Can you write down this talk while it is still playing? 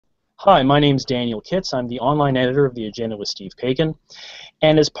Hi, my name's Daniel Kitts. I'm the online editor of The Agenda with Steve Pagan.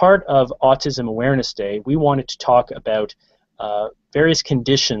 And as part of Autism Awareness Day, we wanted to talk about various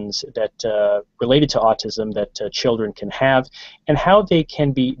conditions that related to autism that children can have and how they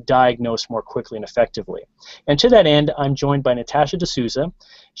can be diagnosed more quickly and effectively. And to that end, I'm joined by Natasha D'Souza.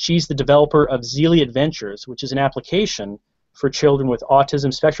 She's the developer of Zeely Adventures, which is an application for children with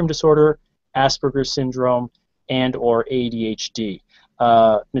autism spectrum disorder, Asperger's syndrome, and or ADHD.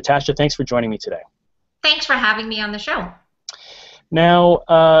 Natasha, thanks for joining me today. Thanks for having me on the show. Now,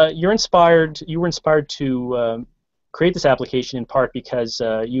 you were inspired to create this application in part because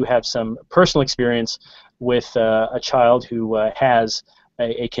you have some personal experience with a child who has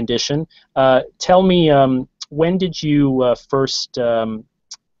a condition. Tell me, when did you first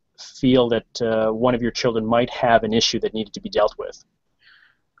feel that one of your children might have an issue that needed to be dealt with?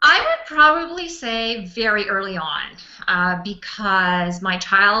 I would probably say very early on because my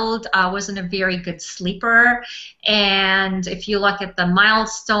child wasn't a very good sleeper, and if you look at the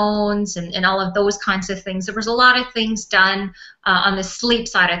milestones and all of those kinds of things, there was a lot of things done on the sleep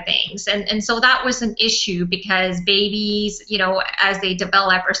side of things, and so that was an issue because babies, you know, as they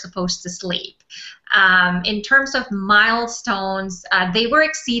develop are supposed to sleep. In terms of milestones, they were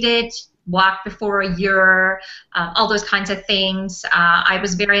exceeded. Walk before a year, all those kinds of things. I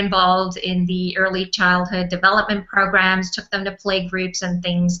was very involved in the early childhood development programs, took them to play groups and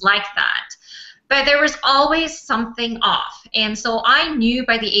things like that. But there was always something off. And so I knew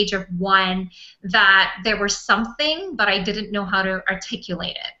by the age of 1 that there was something, but I didn't know how to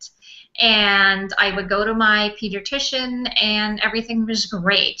articulate it. And I would go to my pediatrician and everything was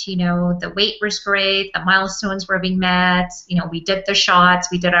great. You know, the weight was great, the milestones were being met, you know, we did the shots,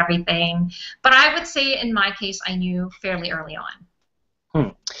 we did everything. But I would say in my case, I knew fairly early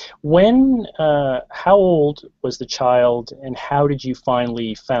on. How old was the child, and how did you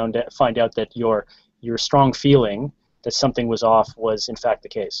finally find out that your strong feeling that something was off was in fact the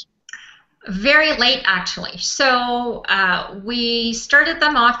case? Very late, actually. So we started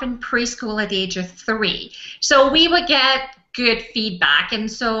them off in preschool at the age of 3. So we would get good feedback,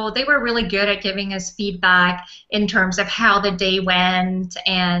 and so they were really good at giving us feedback in terms of how the day went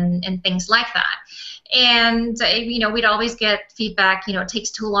and things like that. And, you know, we'd always get feedback, you know, it takes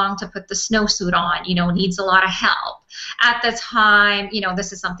too long to put the snowsuit on, you know, needs a lot of help. At the time, you know,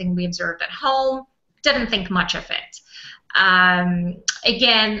 this is something we observed at home, didn't think much of it.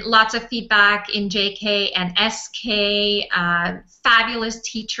 Again, lots of feedback in JK and SK, fabulous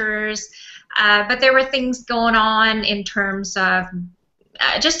teachers, but there were things going on in terms of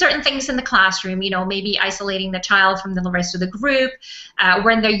just certain things in the classroom, you know, maybe isolating the child from the rest of the group.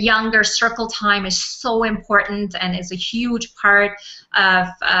 When they're younger, circle time is so important and is a huge part of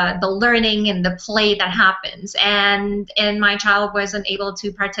the learning and the play that happens. And my child wasn't able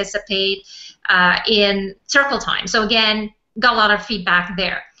to participate in circle time. So again, got a lot of feedback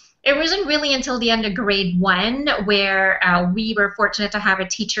there. It wasn't really until the end of grade 1 where we were fortunate to have a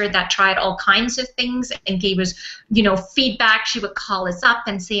teacher that tried all kinds of things and gave us, you know, feedback. She would call us up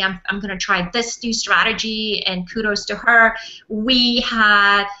and say, I'm going to try this new strategy, and kudos to her. We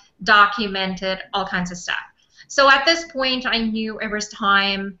had documented all kinds of stuff. So at this point, I knew it was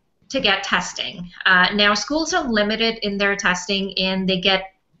time to get testing. Now, schools are limited in their testing, and they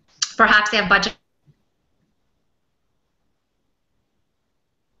have budget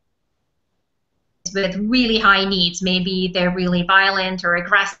with really high needs. Maybe they're really violent or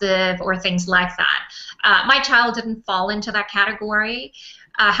aggressive or things like that. My child didn't fall into that category.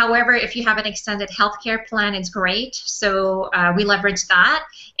 However, if you have an extended healthcare plan, it's great. So we leveraged that,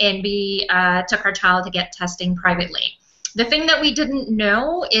 and we took our child to get testing privately. The thing that we didn't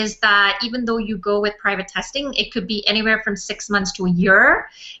know is that even though you go with private testing, it could be anywhere from 6 months to a year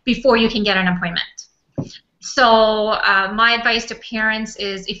before you can get an appointment. So my advice to parents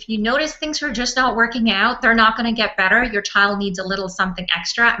is if you notice things are just not working out, they're not going to get better, your child needs a little something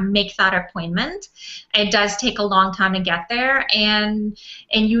extra, make that appointment. It does take a long time to get there, and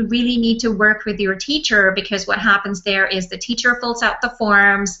you really need to work with your teacher, because what happens there is the teacher fills out the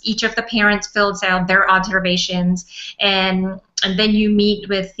forms, each of the parents fills out their observations, and then you meet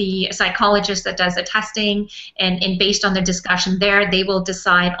with the psychologist that does the testing, and based on the discussion there, they will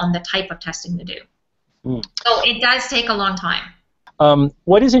decide on the type of testing to do. So it does take a long time.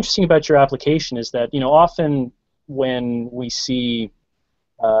 What is interesting about your application is that, you know, often when we see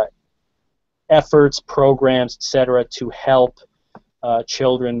efforts, programs, etc., to help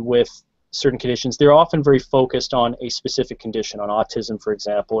children with certain conditions, they're often very focused on a specific condition, on autism, for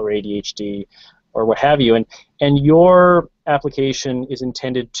example, or ADHD, or what have you. And your application is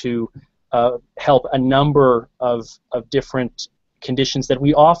intended to help a number of different conditions that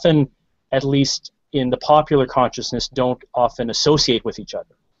we often, at least in the popular consciousness, don't often associate with each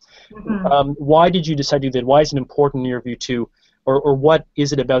other. Mm-hmm. Why did you decide to do that? Why is it important in your view to, or what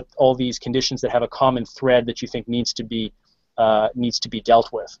is it about all these conditions that have a common thread that you think needs to be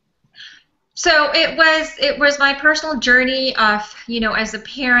dealt with? So it was my personal journey of, as a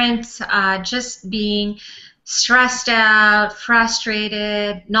parent, just being stressed out,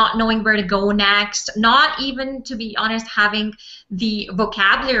 frustrated, not knowing where to go next, not even, to be honest, having the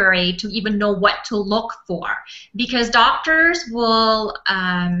vocabulary to even know what to look for, because doctors will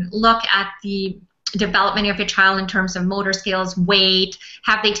look at the development of your child in terms of motor skills, weight,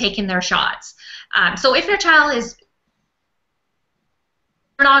 have they taken their shots. So if your child is,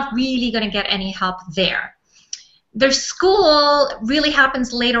 you're not really going to get any help there. Their school really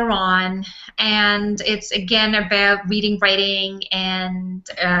happens later on, and it's again about reading, writing, and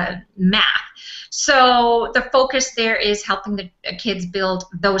math. So the focus there is helping the kids build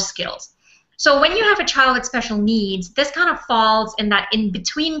those skills. So when you have a child with special needs, this kind of falls in that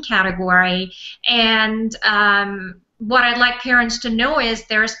in-between category, and what I'd like parents to know is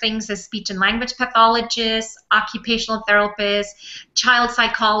there's things as speech and language pathologists, occupational therapists, child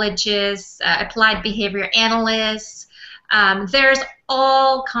psychologists, applied behavior analysts. There's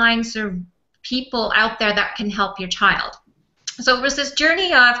all kinds of people out there that can help your child. So it was this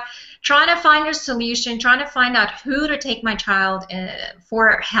journey of trying to find a solution, trying to find out who to take my child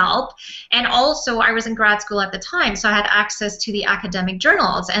for help. And also, I was in grad school at the time, so I had access to the academic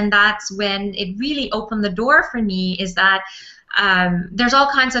journals. And that's when it really opened the door for me, is that there's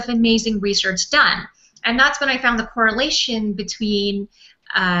all kinds of amazing research done. And that's when I found the correlation between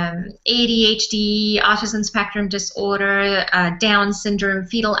ADHD, autism spectrum disorder, Down syndrome,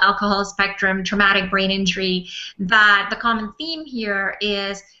 fetal alcohol spectrum, traumatic brain injury, that the common theme here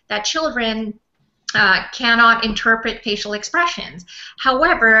is that children cannot interpret facial expressions.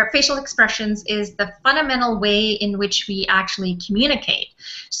 However, facial expressions is the fundamental way in which we actually communicate.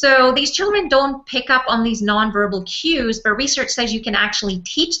 So these children don't pick up on these nonverbal cues, but research says you can actually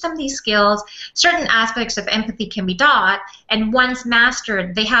teach them these skills. Certain aspects of empathy can be taught, and once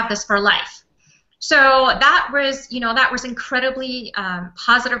mastered, they have this for life. So that was incredibly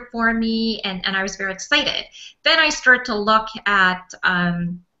positive for me, and I was very excited. Then I started to look at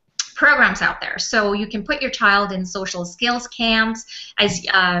programs out there. So you can put your child in social skills camps as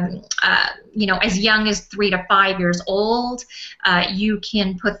as young as 3 to 5 years old. You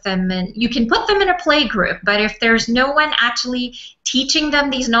can put them in a play group, but if there's no one actually teaching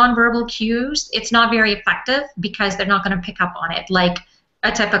them these nonverbal cues, it's not very effective because they're not going to pick up on it like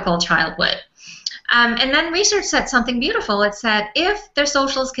a typical child would. And then research said something beautiful. It said if their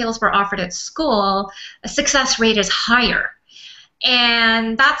social skills were offered at school, a success rate is higher.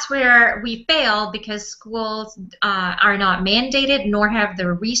 And that's where we fail, because schools are not mandated nor have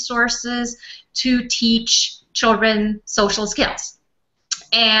the resources to teach children social skills.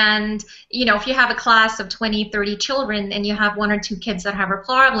 And, if you have a class of 20, 30 children and you have 1 or 2 kids that have a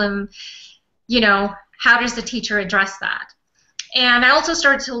problem, how does the teacher address that? And I also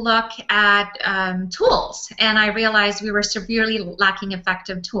started to look at tools, and I realized we were severely lacking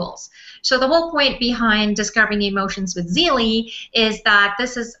effective tools. So the whole point behind Discovering Emotions with Zeely is that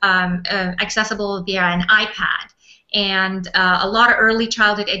this is accessible via an iPad. And a lot of early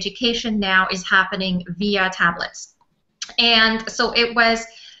childhood education now is happening via tablets. And so it was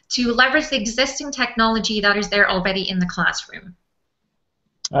to leverage the existing technology that is there already in the classroom.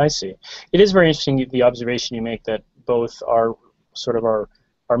 I see. It is very interesting, the observation you make, that both our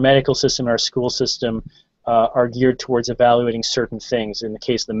medical system and our school system are geared towards evaluating certain things. In the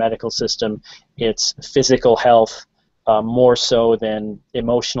case of the medical system, it's physical health more so than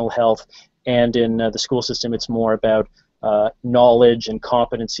emotional health, and in the school system, it's more about knowledge and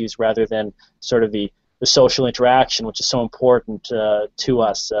competencies rather than sort of the social interaction, which is so important to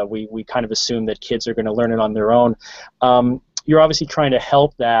us. We kind of assume that kids are going to learn it on their own. You're obviously trying to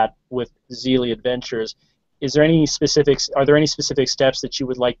help that with Zeely Adventures. Are there any specific steps that you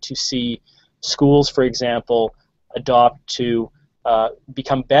would like to see schools, for example, adopt to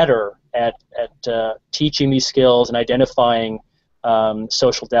become better at teaching these skills and identifying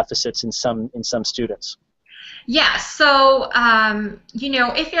social deficits in some students? Yeah, so,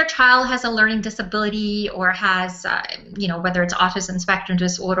 if your child has a learning disability or has, whether it's autism spectrum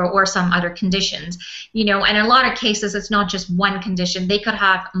disorder or some other conditions, and in a lot of cases it's not just one condition, they could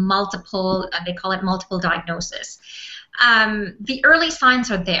have multiple, they call it multiple diagnosis. The early signs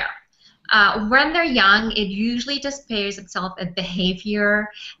are there. When they're young, it usually displays itself as behavior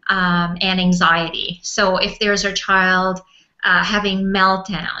and anxiety. So if there's a child having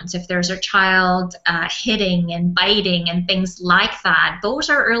meltdowns, if there's a child hitting and biting and things like that, those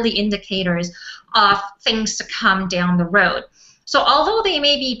are early indicators of things to come down the road. So although they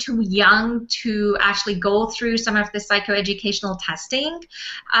may be too young to actually go through some of the psychoeducational testing,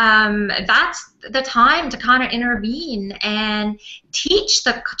 that's the time to kind of intervene and teach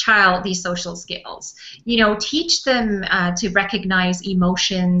the child these social skills. You know, teach them to recognize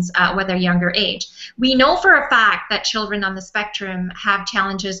emotions with their younger age. We know for a fact that children on the spectrum have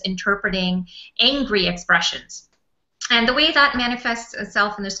challenges interpreting angry expressions. And the way that manifests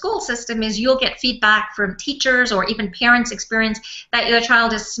itself in the school system is you'll get feedback from teachers or even parents experience that your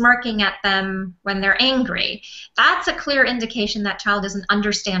child is smirking at them when they're angry. That's a clear indication that child doesn't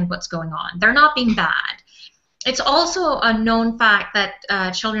understand what's going on. They're not being bad. It's also a known fact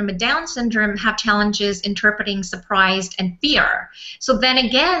that children with Down syndrome have challenges interpreting surprise and fear. So then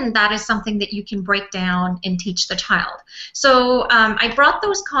again, that is something that you can break down and teach the child. So I brought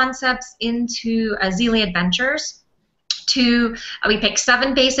those concepts into Zeely Adventures. We pick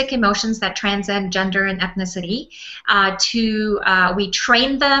 7 basic emotions that transcend gender and ethnicity. We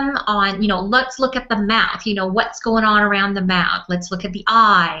train them on, let's look at the mouth, what's going on around the mouth. Let's look at the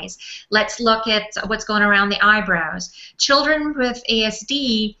eyes. Let's look at what's going on around the eyebrows. Children with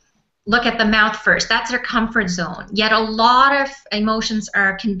ASD look at the mouth first. That's their comfort zone. Yet a lot of emotions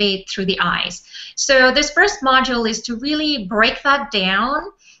are conveyed through the eyes. So this first module is to really break that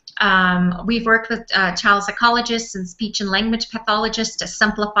down. We've worked with child psychologists and speech and language pathologists to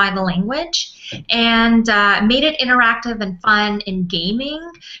simplify the language and made it interactive and fun in gaming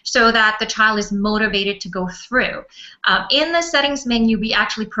so that the child is motivated to go through. In the settings menu, we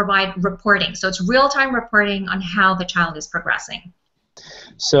actually provide reporting. So it's real-time reporting on how the child is progressing.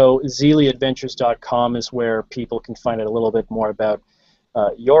 So ZeelyAdventures.com is where people can find out a little bit more about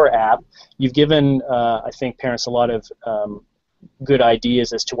your app. You've given, I think, parents a lot of good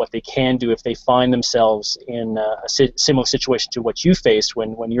ideas as to what they can do if they find themselves in a similar situation to what you faced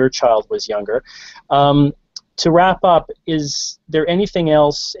when your child was younger. To wrap up, is there anything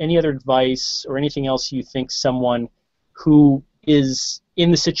else, any other advice or anything else you think someone who is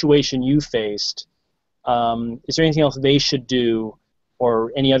in the situation you faced, is there anything else they should do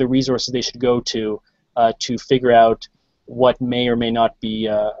or any other resources they should go to figure out what may or may not be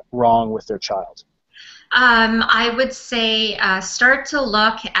wrong with their child? I would say start to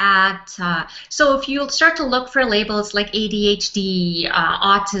look at, so if you start to look for labels like ADHD,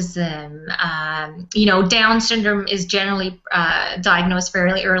 autism, Down syndrome is generally diagnosed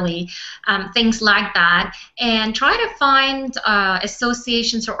fairly early, things like that, and try to find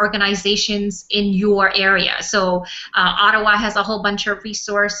associations or organizations in your area. So Ottawa has a whole bunch of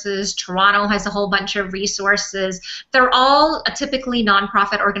resources, Toronto has a whole bunch of resources. They're all typically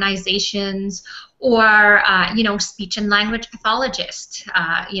nonprofit organizations, or speech and language pathologists,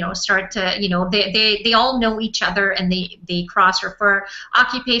 start to, they all know each other and they cross refer.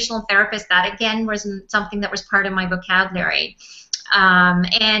 Occupational therapists, that again wasn't something that was part of my vocabulary.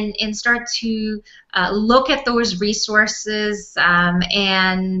 And start to look at those resources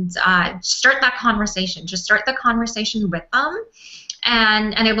and start that conversation. Just start the conversation with them,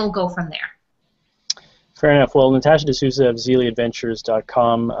 and it will go from there. Fair enough. Well, Natasha D'Souza of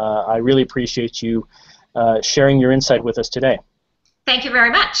ZeelyAdventures.com, I really appreciate you sharing your insight with us today. Thank you very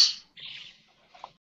much.